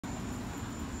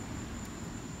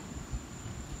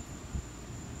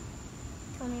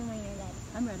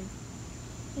I'm ready.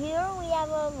 Here we have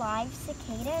a live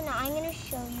cicada, and I'm going to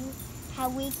show you how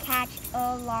we catch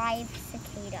a live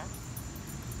cicada.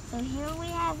 So here we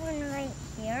have one right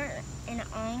here, and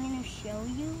I'm going to show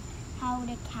you how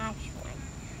to catch one.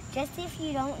 Just if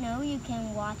you don't know, you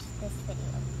can watch this video.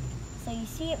 So you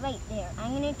see it right there.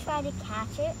 I'm going to try to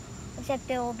catch it, except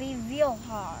it will be real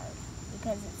hard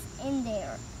because it's in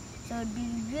there. So it'd be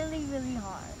really, really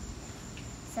hard.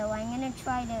 So I'm going to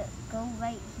try to go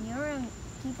right here and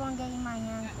keep on getting my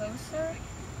hand closer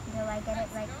until I get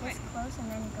it right this close,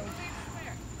 and then go.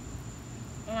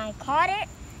 And I caught it.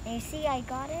 And you see I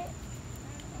got it.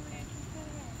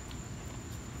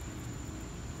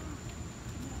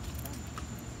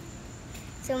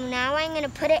 So now I'm going to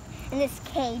put it in this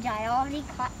cage. I already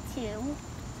caught two.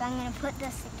 So I'm going to put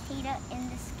the cicada in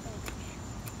this cage.